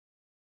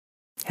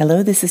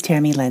Hello, this is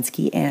Tammy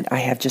Lenski, and I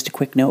have just a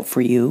quick note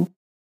for you.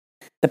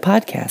 The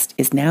podcast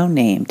is now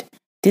named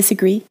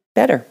Disagree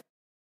Better.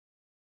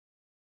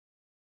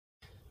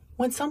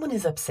 When someone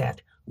is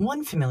upset,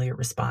 one familiar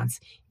response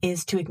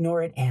is to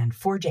ignore it and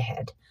forge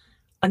ahead.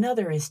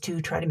 Another is to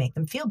try to make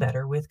them feel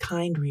better with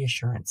kind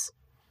reassurance.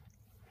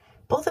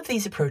 Both of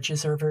these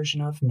approaches are a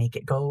version of make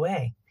it go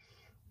away.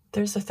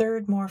 There's a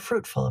third, more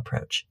fruitful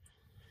approach.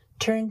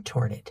 Turn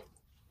toward it.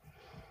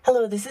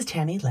 Hello, this is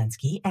Tammy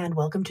Lenski, and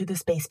welcome to The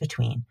Space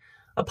Between,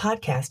 a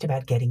podcast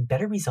about getting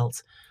better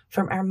results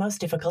from our most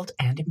difficult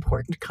and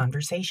important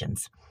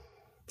conversations.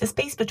 The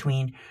space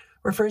between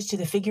refers to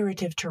the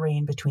figurative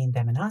terrain between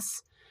them and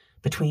us,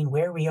 between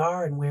where we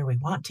are and where we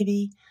want to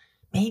be,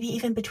 maybe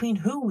even between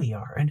who we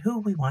are and who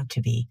we want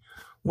to be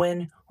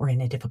when we're in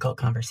a difficult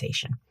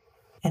conversation.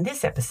 And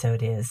this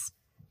episode is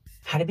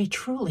how to be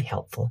truly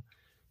helpful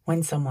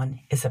when someone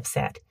is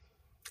upset.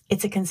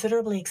 It's a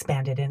considerably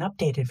expanded and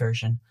updated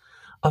version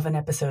of an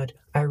episode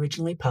I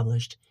originally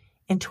published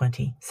in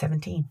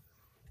 2017.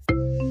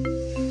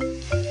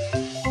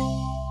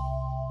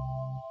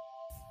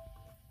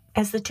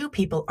 As the two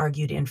people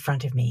argued in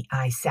front of me,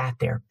 I sat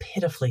there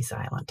pitifully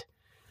silent.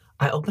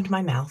 I opened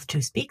my mouth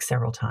to speak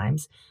several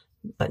times,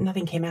 but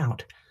nothing came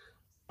out.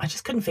 I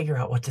just couldn't figure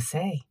out what to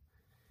say.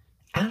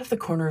 Out of the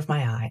corner of my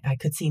eye, I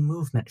could see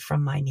movement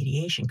from my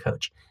mediation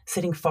coach,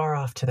 sitting far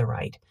off to the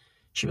right.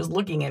 She was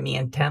looking at me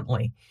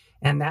intently,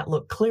 and that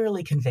look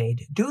clearly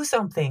conveyed, "Do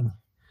something."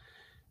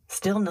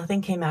 Still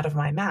nothing came out of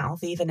my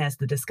mouth, even as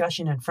the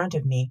discussion in front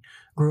of me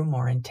grew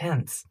more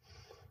intense.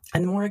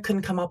 And the more I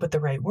couldn't come up with the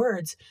right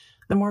words,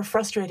 the more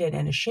frustrated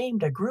and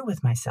ashamed I grew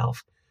with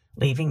myself,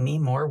 leaving me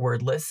more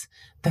wordless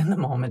than the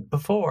moment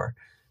before.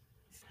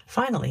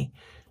 Finally,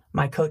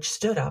 my coach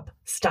stood up,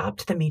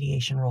 stopped the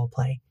mediation role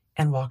play,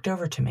 and walked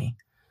over to me.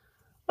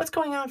 "What's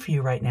going on for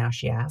you right now?"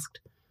 she asked.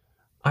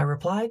 I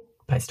replied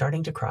by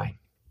starting to cry.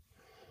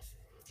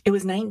 It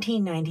was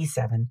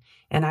 1997,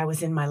 and I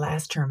was in my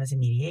last term as a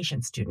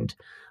mediation student.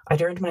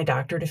 I'd earned my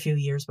doctorate a few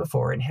years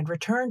before and had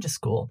returned to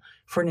school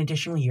for an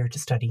additional year to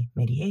study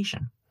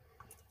mediation.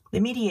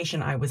 The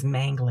mediation I was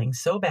mangling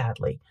so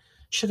badly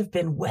should have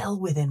been well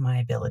within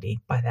my ability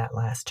by that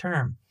last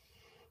term.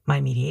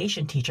 My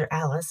mediation teacher,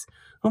 Alice,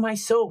 whom I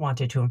so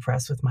wanted to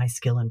impress with my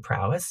skill and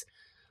prowess,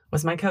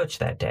 was my coach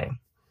that day.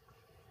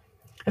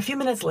 A few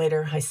minutes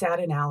later, I sat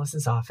in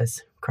Alice's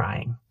office,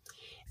 crying,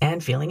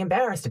 and feeling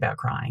embarrassed about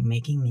crying,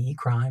 making me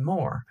cry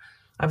more.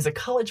 I was a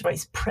college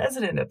vice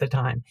president at the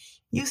time,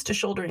 used to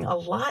shouldering a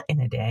lot in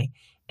a day,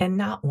 and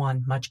not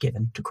one much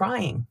given to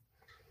crying.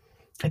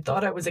 "I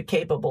thought I was a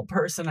capable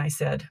person," I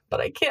said,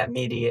 "but I can't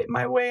mediate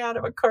my way out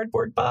of a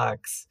cardboard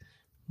box."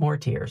 More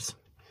tears.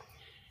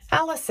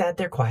 Alice sat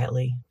there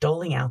quietly,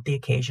 doling out the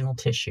occasional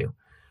tissue.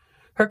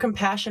 Her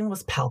compassion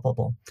was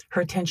palpable, her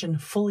attention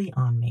fully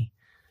on me.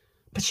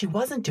 But she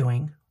wasn't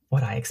doing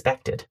what I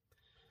expected.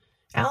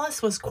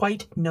 Alice was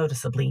quite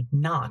noticeably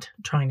not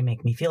trying to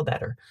make me feel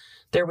better.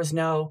 There was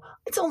no,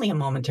 "It's only a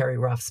momentary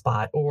rough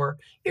spot," or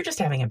 "You're just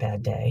having a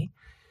bad day."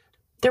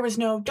 There was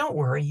no, "Don't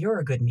worry, you're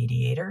a good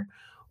mediator,"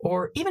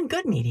 or "Even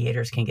good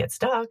mediators can get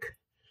stuck."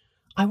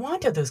 I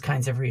wanted those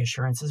kinds of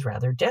reassurances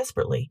rather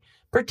desperately,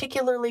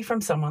 particularly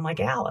from someone like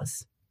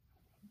Alice.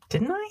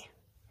 Didn't I?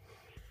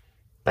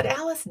 But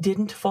Alice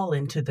didn't fall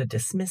into the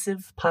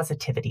dismissive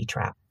positivity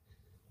trap.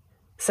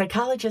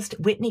 Psychologist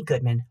Whitney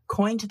Goodman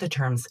coined the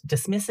terms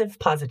dismissive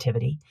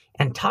positivity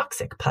and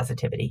toxic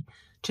positivity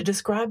to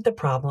describe the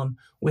problem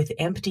with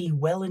empty,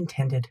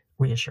 well-intended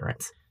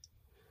reassurance.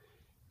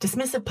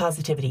 Dismissive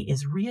positivity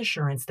is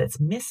reassurance that's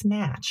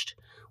mismatched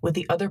with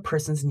the other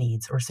person's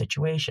needs or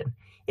situation.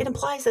 It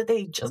implies that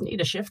they just need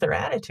to shift their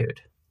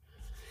attitude.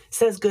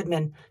 Says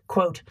Goodman,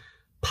 quote,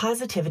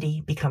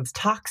 "Positivity becomes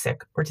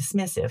toxic or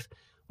dismissive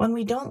when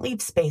we don't leave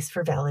space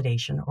for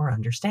validation or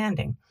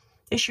understanding.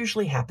 This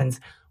usually happens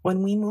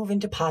when we move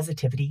into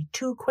positivity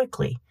too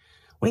quickly.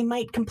 We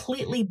might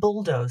completely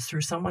bulldoze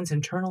through someone's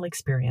internal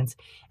experience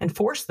and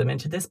force them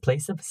into this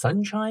place of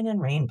sunshine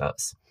and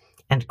rainbows."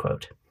 End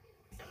quote.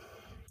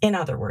 In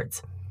other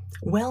words,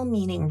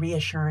 well-meaning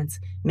reassurance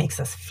makes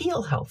us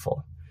feel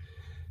helpful,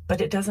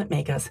 but it doesn't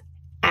make us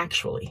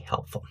actually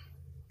helpful.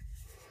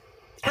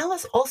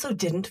 Alice also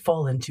didn't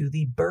fall into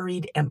the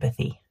buried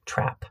empathy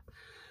trap.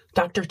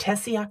 Dr.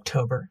 Tessie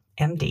October,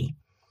 MD,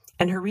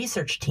 and her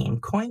research team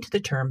coined the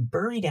term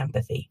buried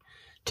empathy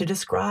to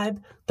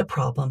describe the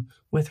problem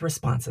with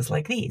responses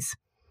like these.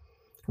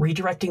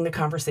 Redirecting the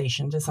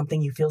conversation to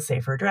something you feel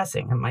safer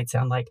addressing. It might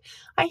sound like,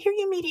 "I hear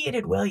you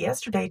mediated well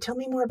yesterday. Tell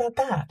me more about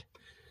that."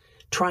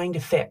 Trying to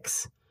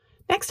fix.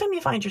 "Next time you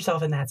find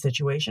yourself in that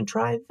situation,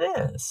 try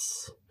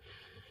this."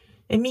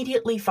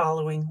 Immediately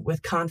following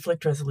with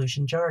conflict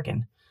resolution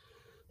jargon.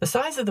 The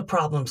size of the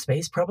problem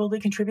space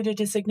probably contributed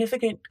to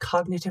significant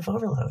cognitive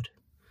overload.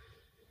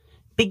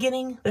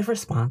 Beginning the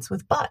response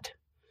with "but."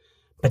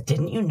 "But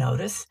didn't you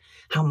notice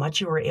how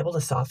much you were able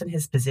to soften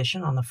his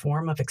position on the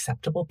form of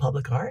acceptable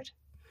public art?"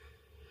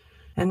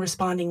 And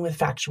responding with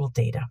factual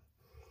data.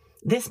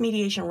 This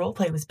mediation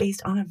roleplay was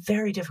based on a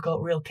very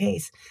difficult real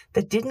case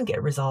that didn't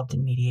get resolved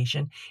in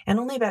mediation, and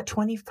only about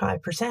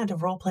 25%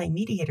 of role-playing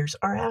mediators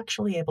are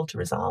actually able to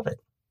resolve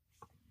it.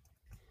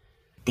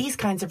 These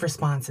kinds of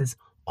responses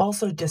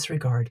also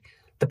disregard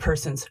the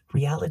person's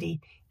reality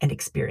and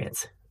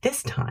experience,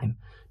 this time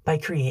by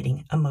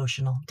creating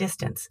emotional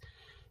distance.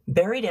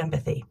 Buried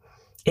empathy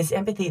is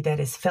empathy that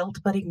is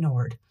felt but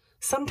ignored,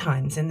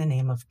 sometimes in the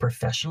name of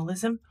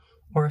professionalism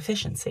or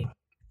efficiency.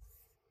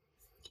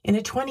 In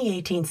a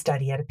 2018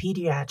 study at a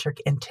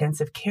pediatric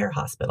intensive care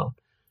hospital,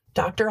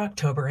 Dr.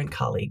 October and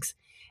colleagues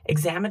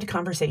examined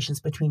conversations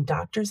between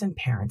doctors and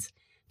parents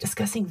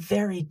discussing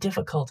very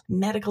difficult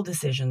medical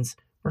decisions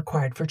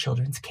required for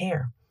children's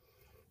care.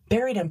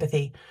 Buried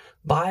empathy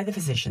by the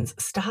physicians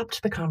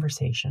stopped the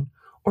conversation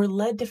or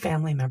led to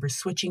family members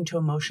switching to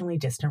emotionally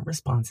distant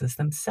responses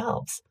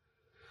themselves.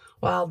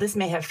 While this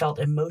may have felt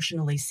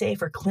emotionally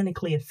safe or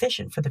clinically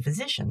efficient for the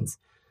physicians,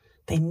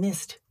 they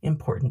missed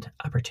important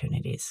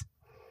opportunities.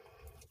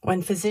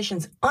 When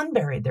physicians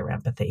unburied their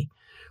empathy,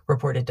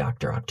 reported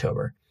Dr.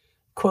 October,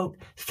 quote,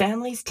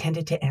 families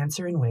tended to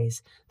answer in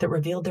ways that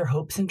revealed their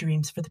hopes and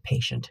dreams for the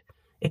patient,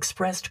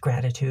 expressed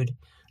gratitude,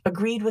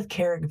 agreed with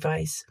care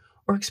advice,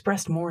 or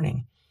expressed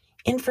mourning,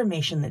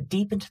 information that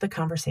deepened the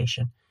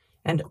conversation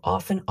and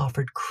often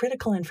offered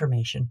critical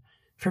information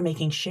for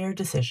making shared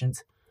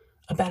decisions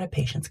about a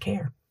patient's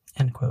care,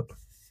 end quote.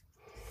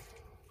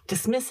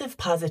 Dismissive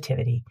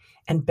positivity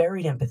and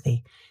buried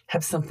empathy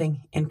have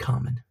something in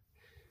common.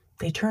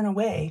 They turn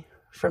away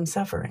from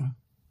suffering.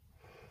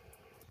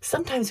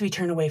 Sometimes we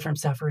turn away from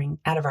suffering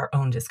out of our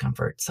own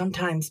discomfort,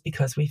 sometimes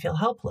because we feel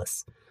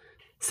helpless,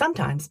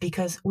 sometimes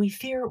because we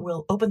fear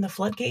we'll open the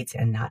floodgates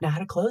and not know how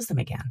to close them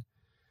again.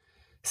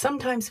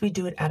 Sometimes we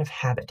do it out of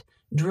habit,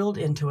 drilled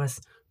into us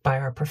by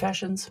our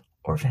professions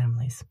or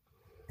families.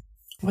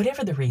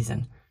 Whatever the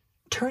reason,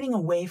 turning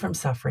away from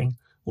suffering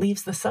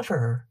leaves the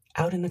sufferer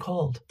out in the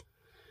cold.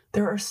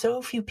 There are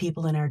so few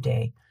people in our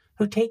day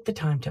who take the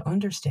time to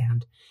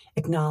understand,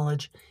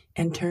 acknowledge,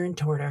 and turn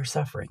toward our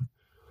suffering.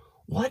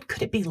 What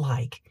could it be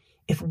like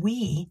if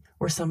we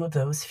were some of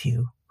those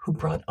few who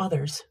brought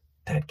others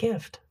that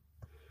gift?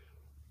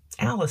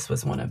 Alice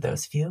was one of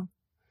those few.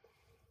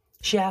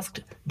 She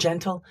asked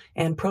gentle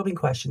and probing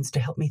questions to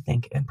help me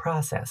think and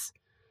process.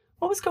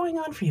 What was going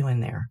on for you in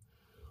there?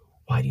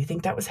 Why do you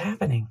think that was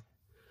happening?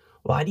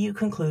 Why do you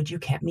conclude you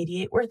can't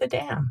mediate worth a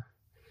damn?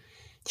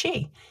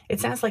 Gee, it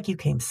sounds like you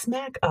came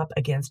smack up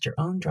against your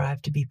own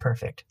drive to be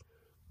perfect.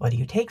 What do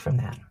you take from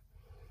that?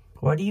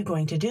 What are you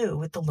going to do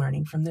with the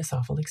learning from this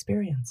awful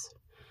experience?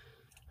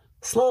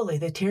 Slowly,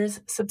 the tears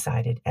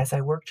subsided as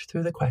I worked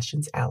through the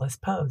questions Alice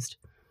posed.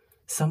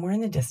 Somewhere in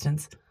the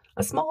distance,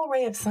 a small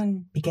ray of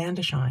sun began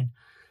to shine,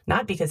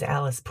 not because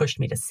Alice pushed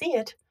me to see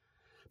it,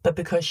 but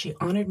because she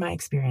honored my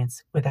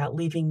experience without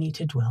leaving me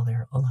to dwell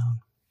there alone.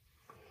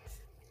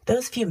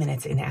 Those few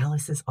minutes in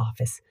Alice's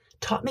office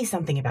taught me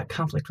something about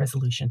conflict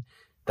resolution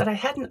that I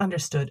hadn't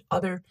understood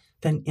other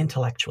than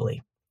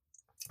intellectually.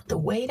 The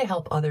way to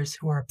help others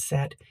who are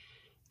upset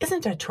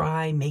isn't to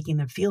try making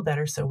them feel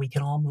better so we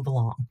can all move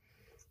along.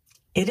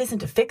 It isn't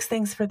to fix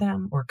things for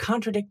them or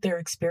contradict their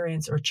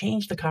experience or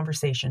change the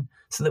conversation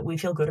so that we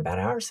feel good about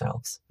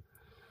ourselves.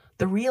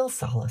 The real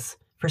solace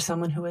for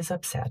someone who is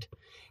upset,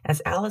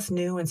 as Alice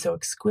knew and so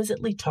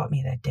exquisitely taught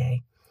me that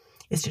day,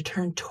 is to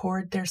turn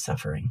toward their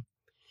suffering.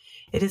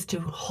 It is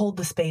to hold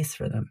the space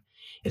for them.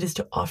 It is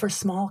to offer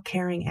small,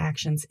 caring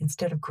actions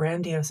instead of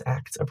grandiose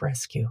acts of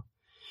rescue.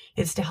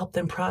 It is to help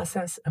them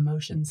process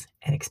emotions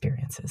and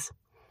experiences.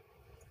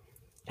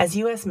 As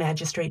U.S.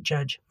 Magistrate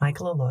Judge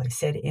Michael Alloy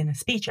said in a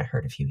speech I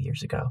heard a few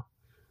years ago,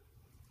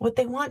 what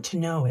they want to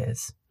know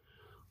is,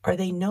 are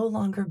they no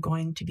longer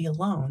going to be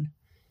alone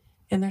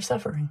in their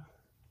suffering?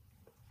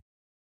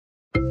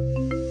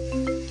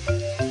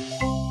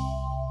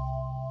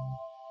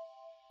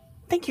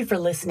 Thank you for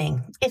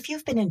listening. If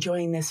you've been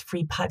enjoying this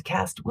free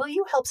podcast, will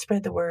you help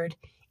spread the word?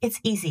 It's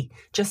easy.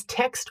 Just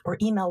text or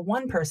email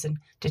one person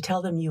to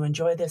tell them you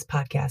enjoy this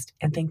podcast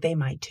and think they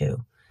might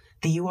too.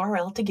 The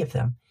URL to give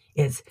them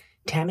is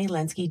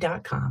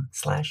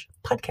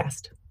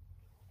tammylensky.com/podcast.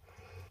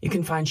 You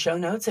can find show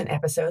notes and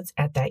episodes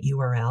at that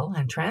URL,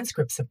 and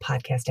transcripts of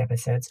podcast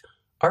episodes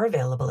are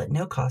available at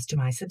no cost to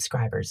my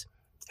subscribers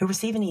who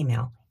receive an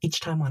email each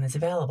time one is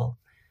available.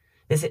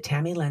 Visit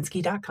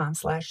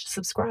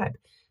tammylensky.com/subscribe.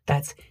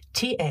 That's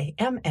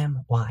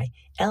TAMMYLEN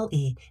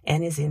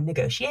as in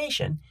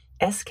negotiation,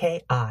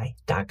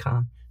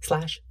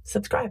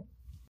 SKI.com/subscribe.